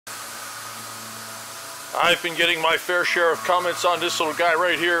I've been getting my fair share of comments on this little guy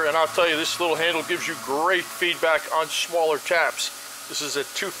right here, and I'll tell you, this little handle gives you great feedback on smaller taps. This is a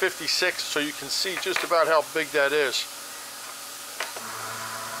 256, so you can see just about how big that is.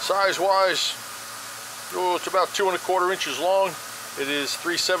 Size-wise, oh, it's about 2 1/4 inches long. It is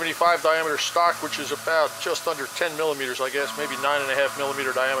 375 diameter stock, which is about just under 10 millimeters, I guess, maybe 9.5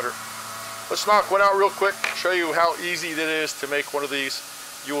 millimeter diameter. Let's knock one out real quick, show you how easy it is to make one of these.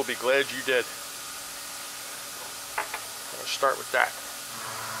 You will be glad you did. I'll start with that.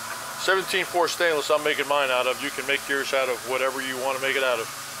 17/4 stainless I'm making mine out of. You can make yours out of whatever you want to make it out of.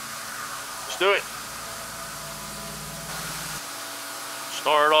 Let's do it.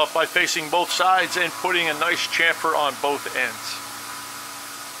 Start off by facing both sides and putting a nice chamfer on both ends.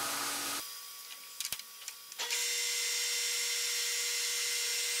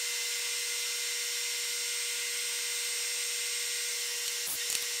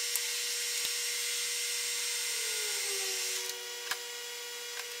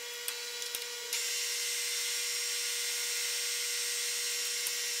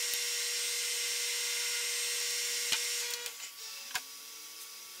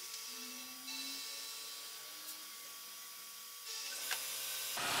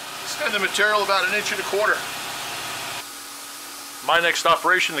 Extend the material about 1.25 inches. My next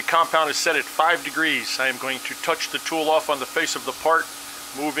operation, the compound is set at 5 degrees. I am going to touch the tool off on the face of the part,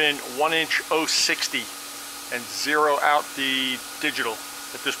 move in 1 inch 060, and zero out the digital.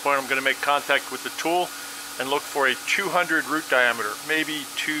 At this point I'm going to make contact with the tool and look for a 200 root diameter, maybe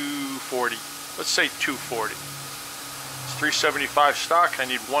 240. Let's say 240. It's 375 stock. I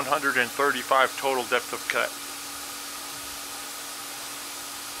need 135 total depth of cut.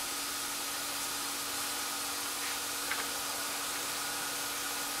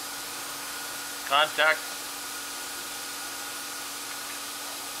 Contact.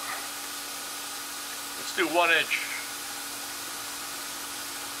 Let's do 1 inch.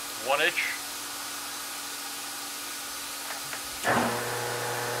 1 inch.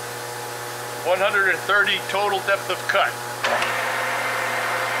 130 total depth of cut.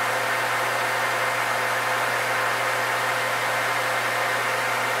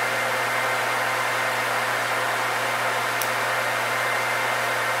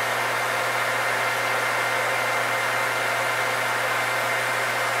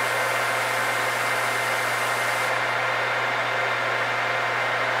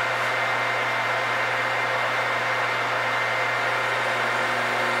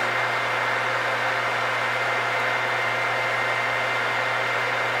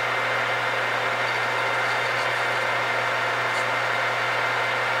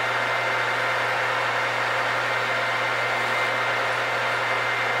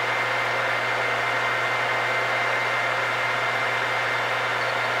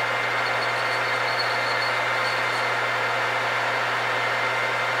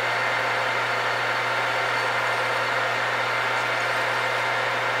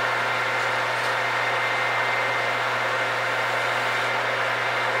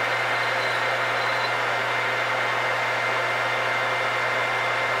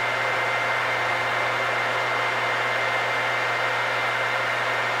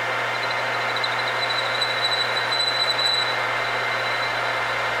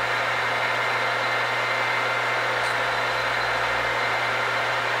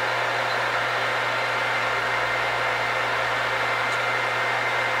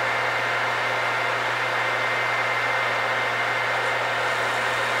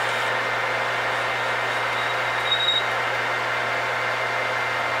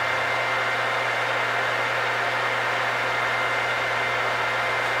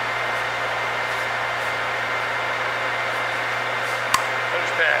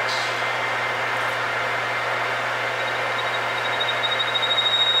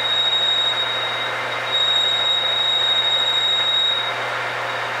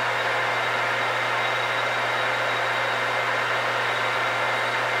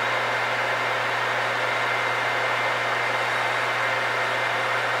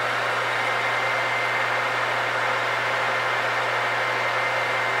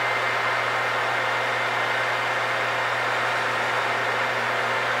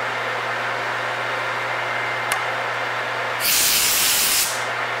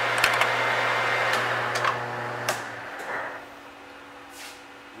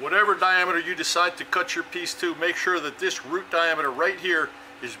 Whatever diameter you decide to cut your piece to, make sure that this root diameter right here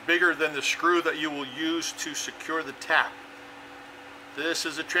is bigger than the screw that you will use to secure the tap. This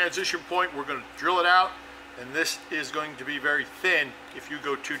is a transition point. We're going to drill it out, and this is going to be very thin if you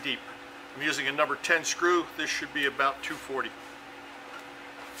go too deep. I'm using a number 10 screw. This should be about 240.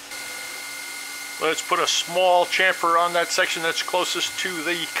 Let's put a small chamfer on that section that's closest to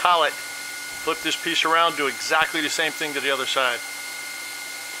the collet. Flip this piece around, do exactly the same thing to the other side.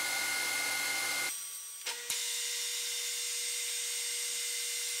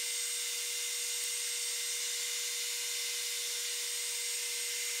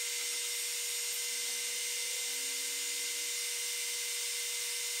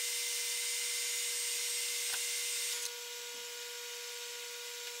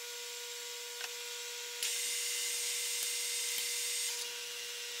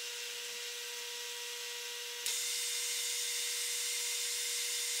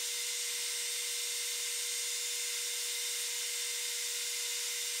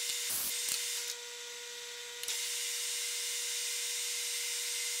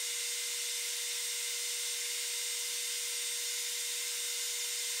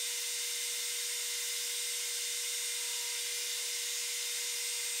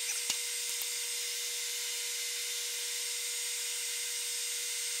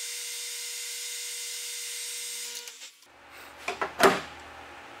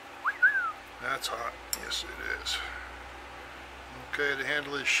 That's hot. Yes, it is. Okay, the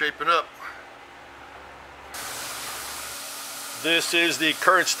handle is shaping up. This is the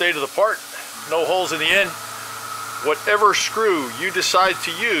current state of the part. No holes in the end. Whatever screw you decide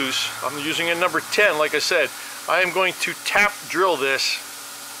to use, I'm using a number 10, like I said, I am going to tap drill this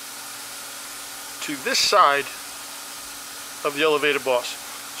to this side of the elevated boss.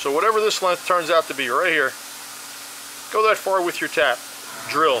 So whatever this length turns out to be right here, go that far with your tap,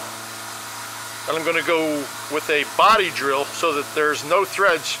 drill. And I'm going to go with a body drill so that there's no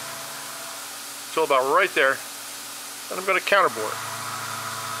threads till about right there. And I'm going to counterbore it.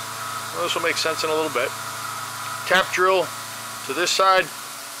 Well, this will make sense in a little bit. Tap drill to this side,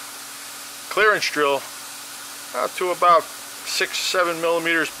 clearance drill out to about 6-7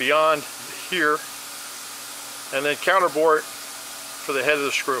 millimeters beyond here, and then counterbore it for the head of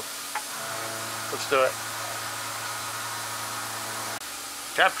the screw. Let's do it.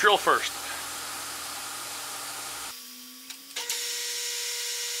 Tap drill first.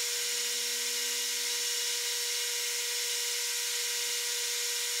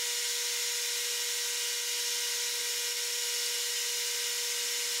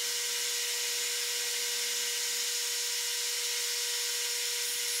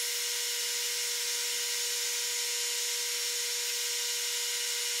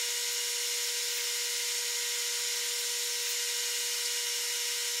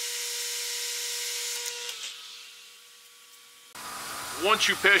 Once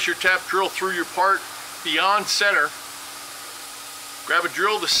you pass your tap drill through your part beyond center, grab a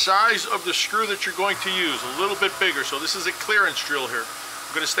drill the size of the screw that you're going to use, a little bit bigger. So this is a clearance drill here.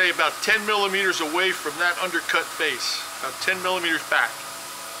 I'm going to stay about 10 millimeters away from that undercut face, about 10 millimeters back.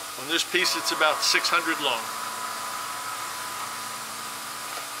 On this piece, it's about 600 long.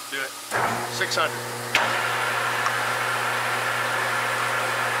 Do it. 600.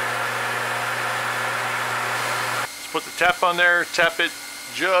 Put the tap on there, tap it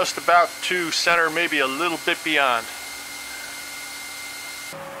just about to center, maybe a little bit beyond.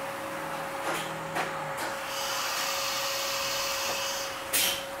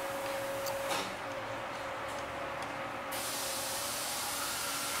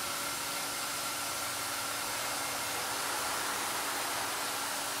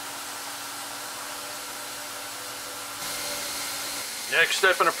 Next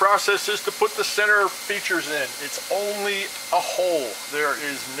step in the process is to put the center features in. It's only a hole. There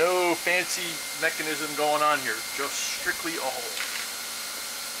is no fancy mechanism going on here, just strictly a hole.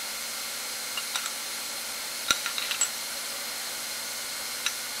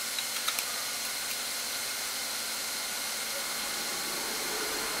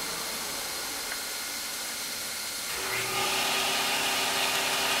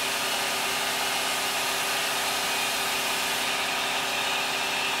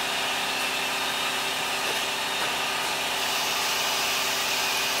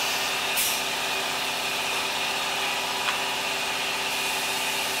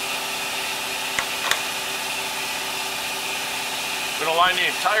 I'm going to line the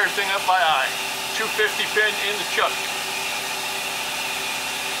entire thing up by eye. 250 pin in the chuck.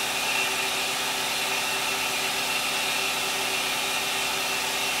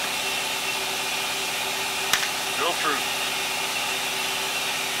 Drill through.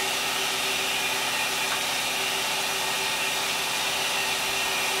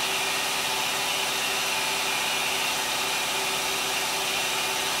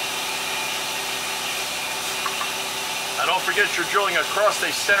 Now don't forget you're drilling across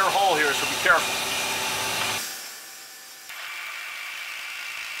a center hole here, so be careful.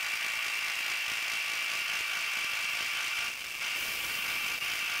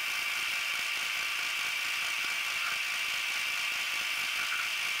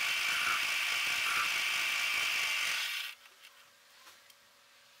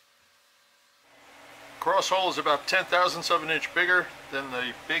 Cross hole is about 10,000ths of an inch bigger than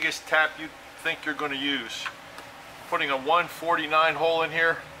the biggest tap you think you're going to use. Putting a 149 hole in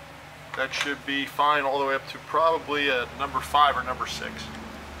here, that should be fine all the way up to probably a number 5 or number 6.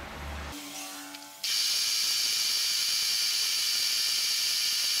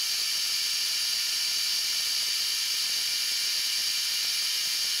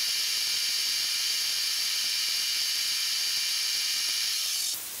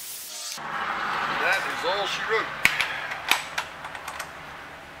 That is all she wrote.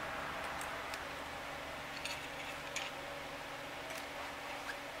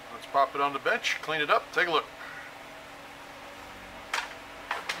 Let's pop it on the bench, clean it up, take a look.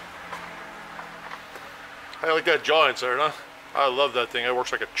 I like that jaw insert, huh? I love that thing. It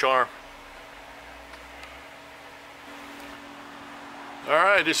works like a charm.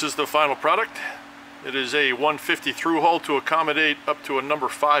 Alright, this is the final product. It is a 150 through hole to accommodate up to a number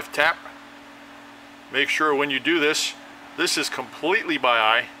 5 tap. Make sure when you do this, this is completely by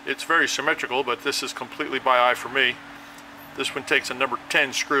eye. It's very symmetrical, but this is completely by eye for me. This one takes a number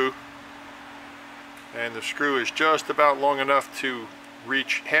 10 screw, and the screw is just about long enough to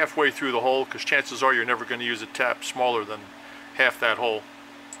reach halfway through the hole, because chances are you're never going to use a tap smaller than half that hole.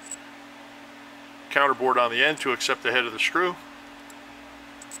 Counterboard on the end to accept the head of the screw.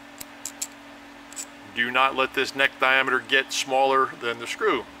 Do not let this neck diameter get smaller than the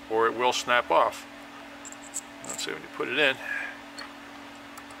screw, or it will snap off. Let's see when you put it in.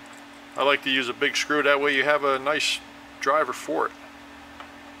 I like to use a big screw, that way you have a nice driver for it.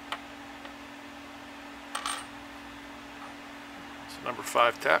 It's a number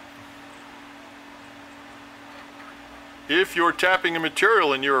 5 tap. If you're tapping a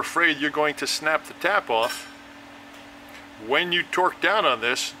material and you're afraid you're going to snap the tap off, when you torque down on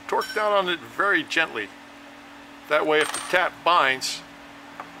this, torque down on it very gently. That way if the tap binds,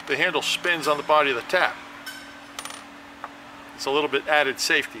 the handle spins on the body of the tap. It's a little bit added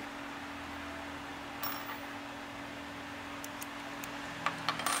safety.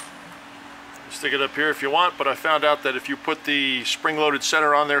 Stick it up here if you want, but I found out that if you put the spring-loaded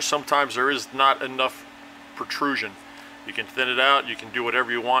center on there, sometimes there is not enough protrusion. You can thin it out, you can do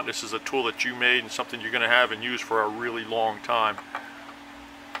whatever you want. This is a tool that you made and something you're going to have and use for a really long time.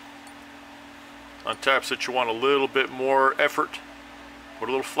 On taps that you want a little bit more effort, put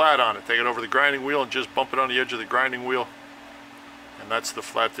a little flat on it. Take it over the grinding wheel and just bump it on the edge of the grinding wheel. And that's the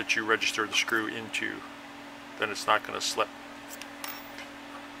flat that you register the screw into. Then it's not going to slip.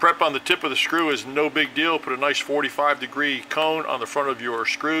 Prep on the tip of the screw is no big deal. Put a nice 45-degree cone on the front of your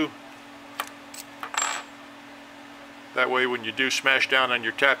screw. That way when you do smash down on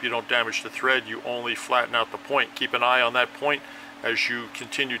your tap, you don't damage the thread, you only flatten out the point. Keep an eye on that point as you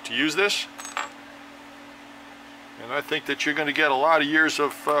continue to use this. And I think that you're going to get a lot of years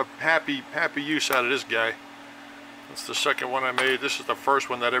of happy use out of this guy. That's the second one I made. This is the first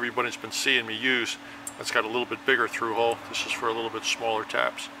one that everybody's been seeing me use. That's got a little bit bigger through hole. This is for a little bit smaller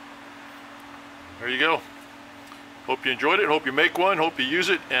taps. There you go. Hope you enjoyed it. Hope you make one. Hope you use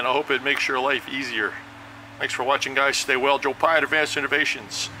it. And I hope it makes your life easier. Thanks for watching, guys. Stay well. Joe Pye at Advanced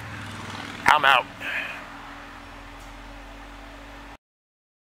Innovations. I'm out.